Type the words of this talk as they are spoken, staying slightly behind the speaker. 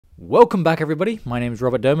Welcome back everybody, my name is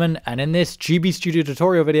Robert Doman, and in this GB Studio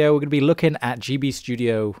tutorial video we're going to be looking at GB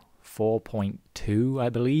Studio 4.2, I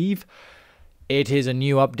believe. It is a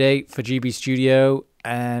new update for GB Studio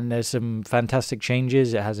and there's some fantastic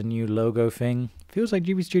changes. It has a new logo thing. Feels like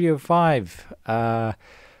GB Studio 5. They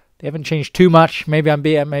haven't changed too much, maybe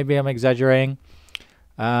I'm exaggerating.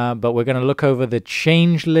 But we're going to look over the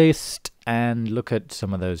change list and look at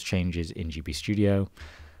some of those changes in GB Studio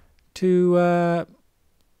to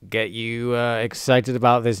get you excited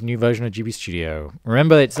about this new version of GB Studio.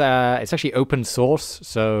 Remember, it's actually open source,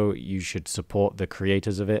 so you should support the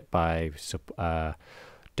creators of it by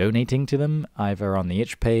donating to them, either on the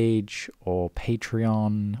itch page or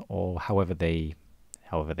Patreon or however they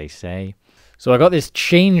say. So I got this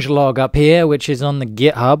changelog up here, which is on the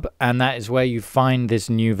GitHub, and that is where you find this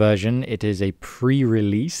new version. It is a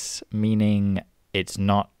pre-release, meaning it's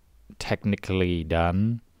not technically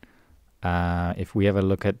done. If we ever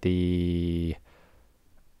look at the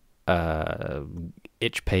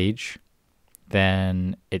itch page,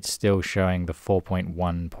 then it's still showing the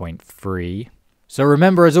 4.1.3. So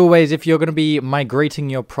remember, as always, if you're going to be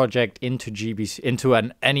migrating your project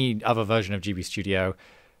into any other version of GB Studio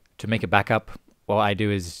to make a backup, what I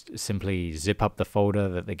do is simply zip up the folder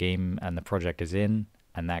that the game and the project is in,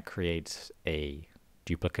 and that creates a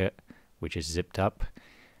duplicate which is zipped up.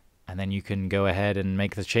 And then you can go ahead and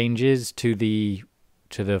make the changes to the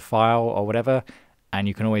file or whatever, and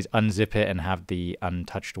you can always unzip it and have the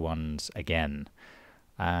untouched ones again.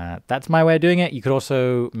 That's my way of doing it. You could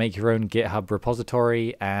also make your own GitHub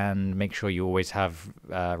repository and make sure you always have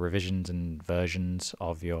revisions and versions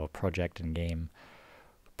of your project and game.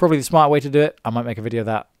 Probably the smart way to do it. I might make a video of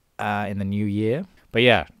that in the new year. But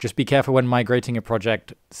yeah, just be careful when migrating a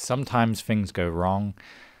project. Sometimes things go wrong,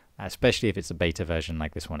 especially if it's a beta version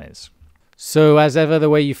like this one is. So as ever,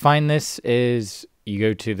 the way you find this is you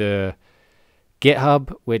go to the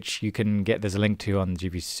GitHub, which you can get, there's a link to on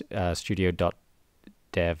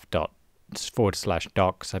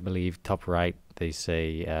gbstudio.dev/docs, I believe, top right, they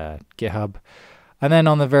say GitHub. And then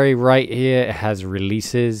on the very right here, it has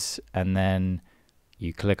releases, and then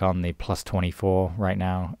you click on the +24 right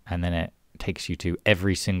now, and then it takes you to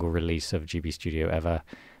every single release of GB Studio ever.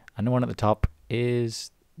 And the one at the top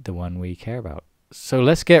is the one we care about. So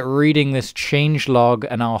let's get reading this changelog,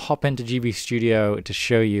 and I'll hop into GB Studio to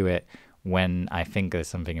show you it when I think there's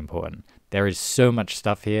something important. There is so much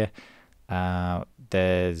stuff here.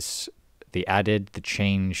 There's the added, the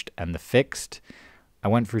changed, and the fixed. I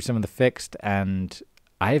went through some of the fixed, and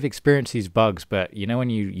I have experienced these bugs, but you know when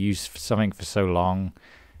you use something for so long,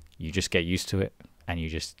 you just get used to it, and you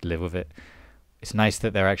just live with it. It's nice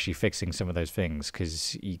that they're actually fixing some of those things,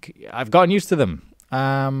 because I've gotten used to them.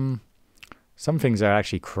 Some things that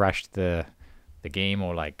actually crashed the game,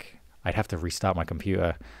 or like I'd have to restart my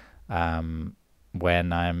computer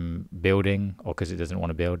when I'm building, or because it doesn't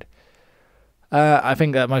want to build. I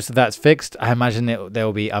think that most of that's fixed. I imagine there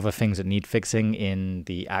will be other things that need fixing in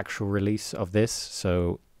the actual release of this,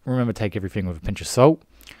 so remember, take everything with a pinch of salt.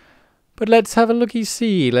 But let's have a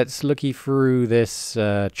looky-see. Let's looky through this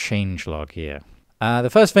changelog here. The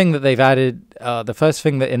first thing that they've added, the first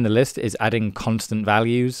thing that in the list is adding constant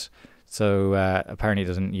values. So apparently it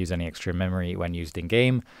doesn't use any extra memory when used in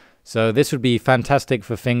game. So this would be fantastic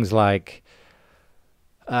for things like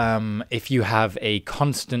if you have a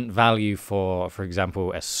constant value for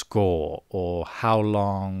example, a score, or how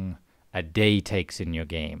long a day takes in your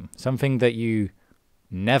game. Something that you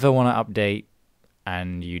never want to update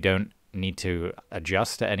and you don't need to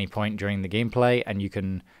adjust at any point during the gameplay, and you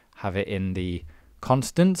can have it in the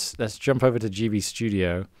constants. Let's jump over to GB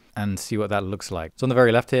Studio and see what that looks like. So on the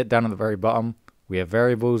very left here, down at the very bottom, we have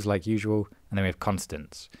variables like usual, and then we have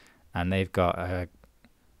constants, and they've got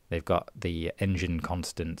the engine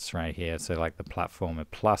constants right here. So like the Platformer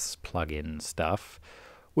Plus plugin stuff,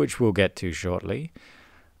 which we'll get to shortly.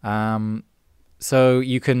 So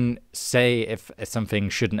you can say if something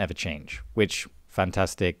shouldn't ever change, which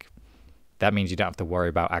fantastic. That means you don't have to worry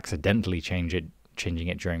about accidentally changing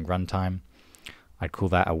it during runtime. I'd call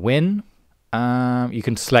that a win. You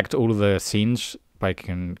can select all of the scenes by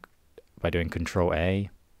doing Control A,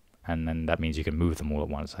 and then that means you can move them all at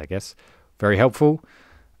once, I guess. Very helpful.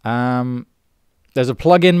 There's a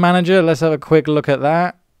plugin manager. Let's have a quick look at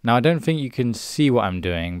that. Now, I don't think you can see what I'm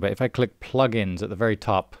doing, but if I click plugins at the very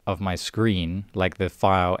top of my screen, like the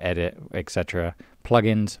file, edit, etc.,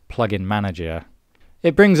 plugins, plugin manager,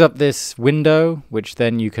 it brings up this window, which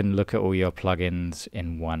then you can look at all your plugins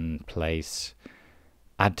in one place.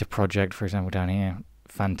 Add to project, for example, down here.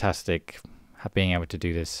 Fantastic being able to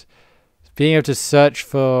do this. Being able to search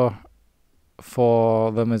for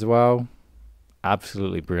them as well.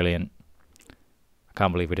 Absolutely brilliant. I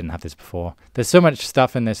can't believe we didn't have this before. There's so much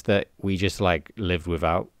stuff in this that we just like lived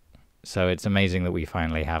without. So it's amazing that we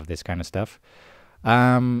finally have this kind of stuff.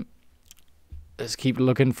 Let's keep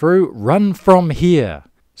looking through. Run from here.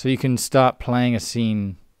 So you can start playing a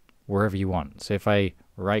scene wherever you want. So if I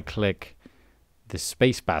right click the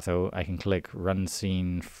space battle, I can click run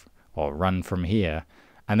scene or run from here.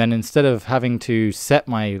 And then instead of having to set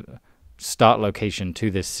my start location to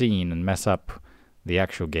this scene and mess up the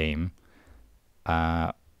actual game,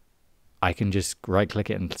 I can just right click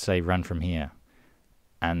it and say run from here.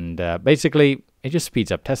 And basically it just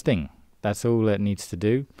speeds up testing. That's all it needs to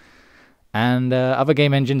do. And other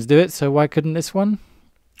game engines do it, so why couldn't this one?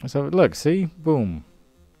 So look, see? Boom.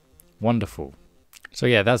 Wonderful. So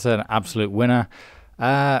yeah, that's an absolute winner.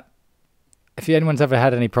 If anyone's ever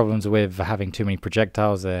had any problems with having too many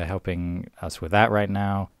projectiles, they're helping us with that right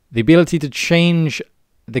now. The ability to change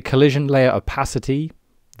the collision layer opacity,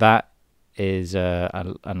 that is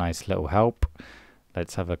a nice little help.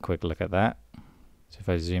 Let's have a quick look at that. So if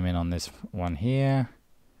I zoom in on this one here,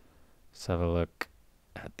 let's have a look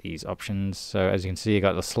at these options. So as you can see, I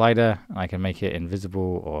got the slider. I can make it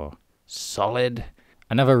invisible or solid.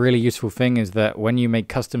 Another really useful thing is that when you make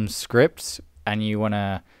custom scripts and you want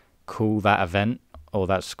to call that event or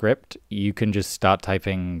that script, you can just start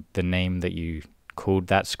typing the name that you called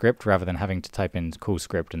that script rather than having to type in call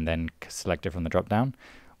script and then select it from the drop down,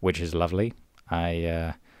 which is lovely.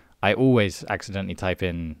 I always accidentally type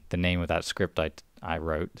in the name of that script I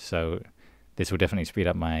wrote, so this will definitely speed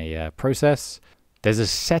up my process. There's a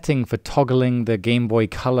setting for toggling the Game Boy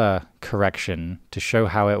Color correction to show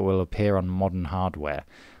how it will appear on modern hardware.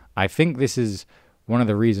 I think this is one of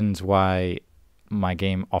the reasons why my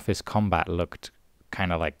game Office Combat looked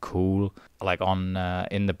kind of like cool, like on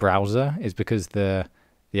in the browser, is because the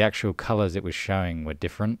actual colors it was showing were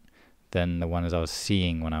different than the ones I was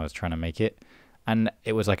seeing when I was trying to make it, and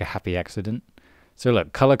it was like a happy accident. So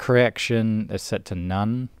look, color correction is set to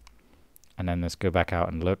none, and then let's go back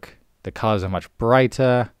out and look. The colors are much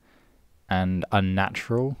brighter and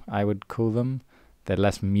unnatural, I would call them. They're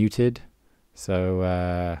less muted.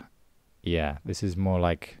 So yeah, this is more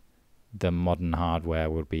like the modern hardware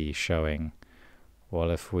would be showing. Well,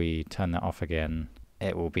 if we turn that off again,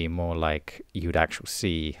 it will be more like you'd actually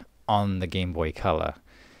see on the Game Boy Color.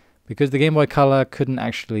 Because the Game Boy Color couldn't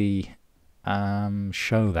actually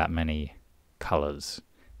show that many colors.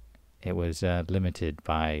 It was limited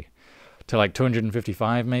to like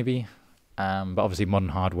 255 maybe. But obviously modern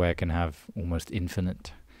hardware can have almost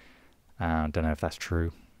infinite. Don't know if that's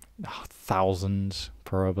true. Thousands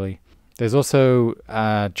probably. There's also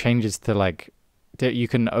changes to like you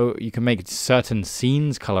can make certain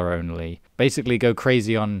scenes color only. Basically go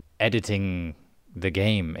crazy on editing the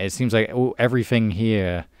game. It seems like everything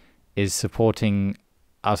here is supporting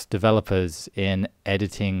us developers in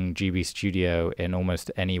editing GB Studio in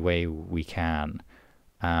almost any way we can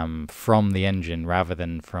from the engine rather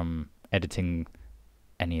than from editing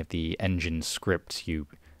any of the engine scripts you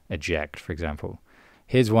eject, for example.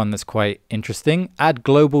 Here's one that's quite interesting. Add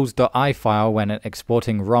globals.i file when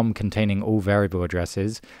exporting ROM containing all variable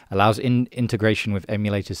addresses. Allows integration with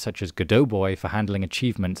emulators such as Godot Boy for handling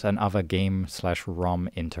achievements and other game/ROM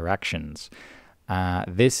interactions.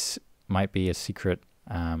 This might be a secret,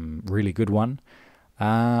 really good one.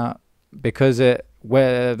 Because the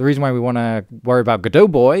reason why we want to worry about Godot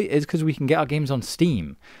Boy is because we can get our games on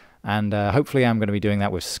Steam. And hopefully I'm going to be doing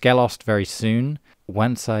that with Skelost very soon.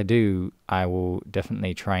 Once I do, I will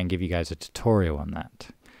definitely try and give you guys a tutorial on that.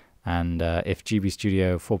 And if GB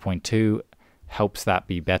Studio 4.2 helps that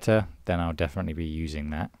be better, then I'll definitely be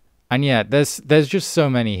using that. And yeah, there's just so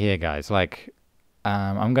many here, guys. Like,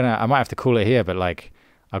 I might have to call it here, but like,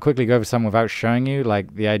 I'll quickly go over some without showing you.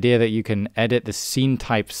 Like the idea that you can edit the scene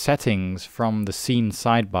type settings from the scene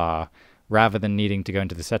sidebar rather than needing to go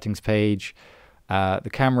into the settings page. The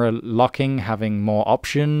camera locking, having more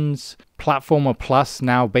options. Platformer Plus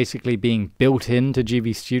now basically being built into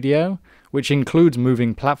GB Studio, which includes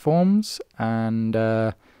moving platforms and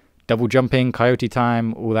double jumping, coyote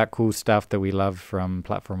time, all that cool stuff that we love from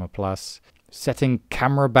Platformer Plus. Setting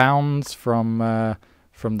camera bounds from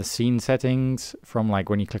the scene settings, from like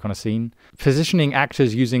when you click on a scene. Positioning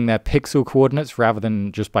actors using their pixel coordinates rather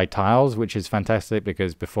than just by tiles, which is fantastic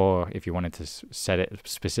because before, if you wanted to set it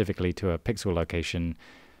specifically to a pixel location,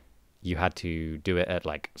 you had to do it at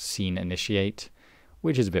like scene initiate,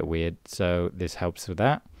 which is a bit weird. So this helps with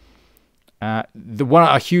that.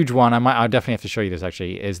 A huge one, I'll definitely have to show you this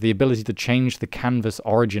actually, is the ability to change the canvas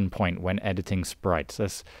origin point when editing sprites.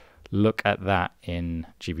 Let's look at that in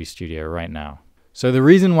GB Studio right now. So the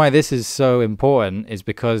reason why this is so important is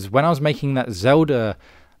because when I was making that Zelda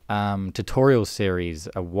tutorial series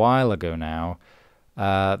a while ago now,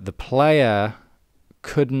 the player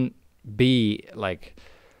couldn't be like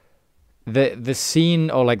the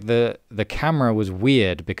scene, or like the camera was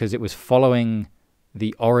weird because it was following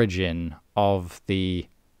the origin of the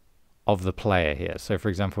player here. So for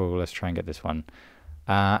example, let's try and get this one.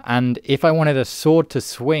 And if I wanted a sword to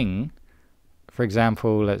swing, for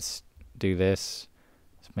example, let's do this.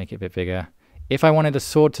 Let's make it a bit bigger. If I wanted a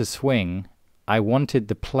sword to swing, I wanted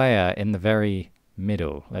the player in the very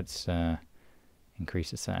middle. Let's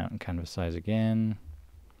increase this out and canvas size again.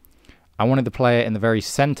 I wanted the player in the very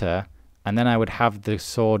center, and then I would have the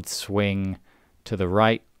sword swing to the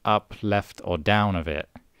right, up, left, or down of it.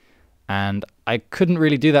 And I couldn't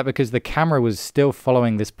really do that because the camera was still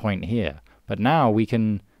following this point here. But now we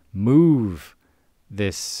can move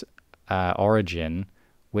this origin,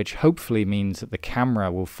 which hopefully means that the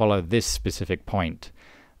camera will follow this specific point.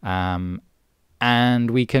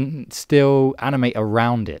 And we can still animate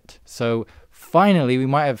around it. So finally, we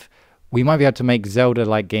might be able to make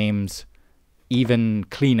Zelda-like games even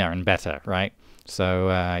cleaner and better, right? So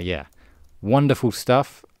yeah, wonderful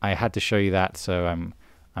stuff. I had to show you that, so I'm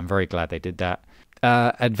very glad they did that.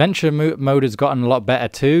 Adventure mode has gotten a lot better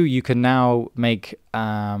too. You can now make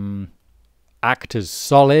actors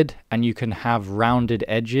solid, and you can have rounded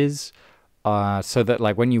edges, so that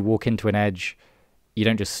like when you walk into an edge, you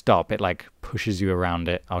don't just stop. It like pushes you around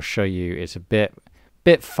it. I'll show you. It's a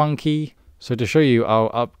bit funky. So to show you, I'll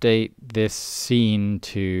update this scene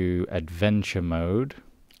to adventure mode.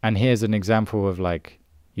 And here's an example of like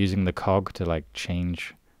using the cog to like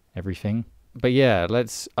change everything. But yeah,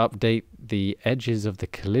 let's update the edges of the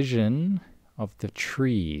collision of the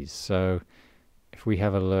trees. So if we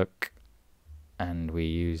have a look and we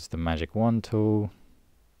use the magic wand tool,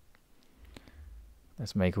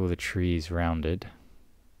 let's make all the trees rounded.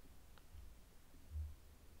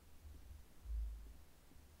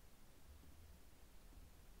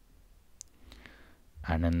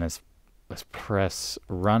 And then let's press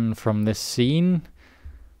run from this scene.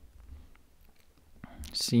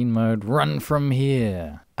 Scene mode, run from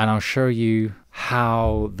here. And I'll show you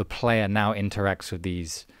how the player now interacts with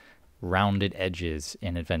these rounded edges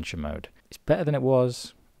in adventure mode. It's better than it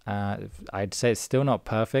was. I'd say it's still not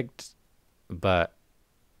perfect, but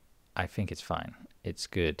I think it's fine. It's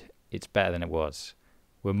good. It's better than it was.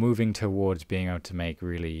 We're moving towards being able to make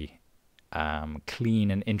really clean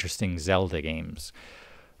and interesting Zelda games.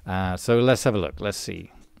 So let's have a look. Let's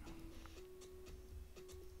see.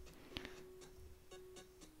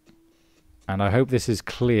 And I hope this is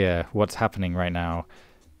clear. What's happening right now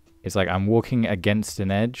is like I'm walking against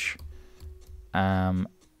an edge, and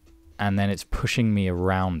then it's pushing me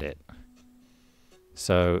around it.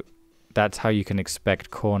 So that's how you can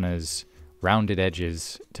expect corners, rounded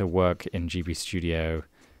edges to work in GB Studio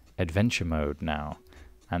Adventure mode now.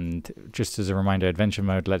 And just as a reminder, adventure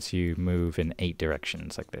mode lets you move in 8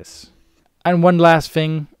 directions like this. And one last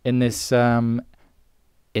thing in this, in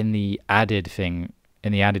the added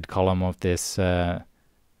column of this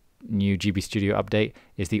new GB Studio update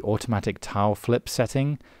is the automatic tile flip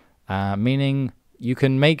setting, meaning you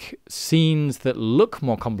can make scenes that look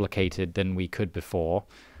more complicated than we could before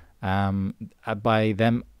by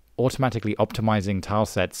them automatically optimizing tile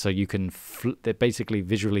sets, so you can it basically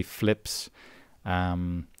visually flips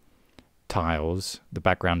tiles, the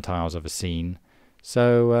background tiles of a scene,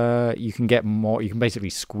 so you can get more. You can basically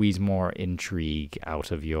squeeze more intrigue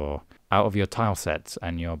out of your tile sets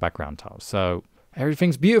and your background tiles. So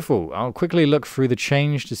everything's beautiful. I'll quickly look through the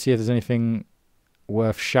change to see if there's anything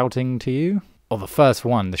worth shouting to you. Or the first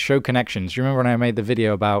one, the show connections. Do you remember when I made the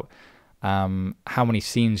video about how many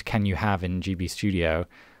scenes can you have in GB Studio?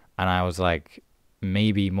 And I was like,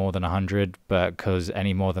 maybe more than 100, but because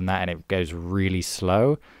any more than that and it goes really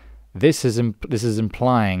slow. This is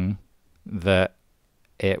implying that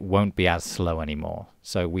it won't be as slow anymore.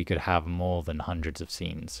 So we could have more than hundreds of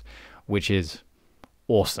scenes, which is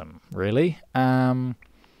awesome, really.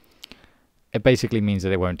 It basically means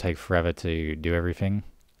that it won't take forever to do everything.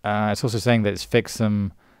 It's also saying that it's fixed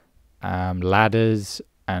some ladders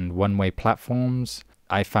and one-way platforms.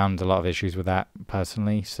 I found a lot of issues with that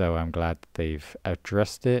personally, so I'm glad that they've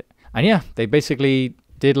addressed it. And yeah, they basically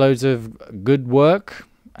did loads of good work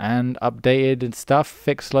and updated and stuff,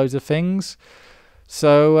 fixed loads of things.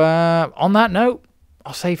 So on that note,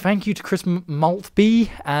 I'll say thank you to Chris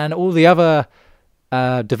Maltby and all the other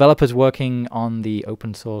developers working on the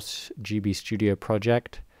open source GB Studio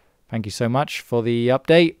project. Thank you so much for the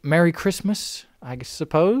update. Merry Christmas, I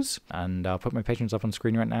suppose. And I'll put my patrons up on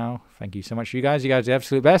screen right now. Thank you so much, you guys. You guys are the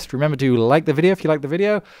absolute best. Remember to like the video if you like the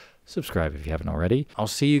video. Subscribe if you haven't already. I'll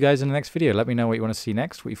see you guys in the next video. Let me know what you want to see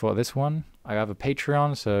next, what you thought of this one. I have a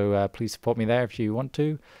Patreon, so please support me there if you want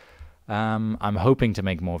to. I'm hoping to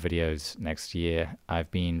make more videos next year. I've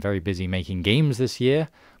been very busy making games this year,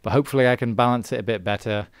 but hopefully I can balance it a bit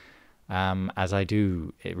better, as I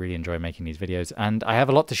do really enjoy making these videos. And I have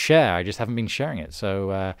a lot to share. I just haven't been sharing it.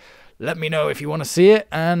 So let me know if you want to see it,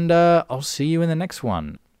 and I'll see you in the next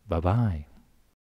one. Bye-bye.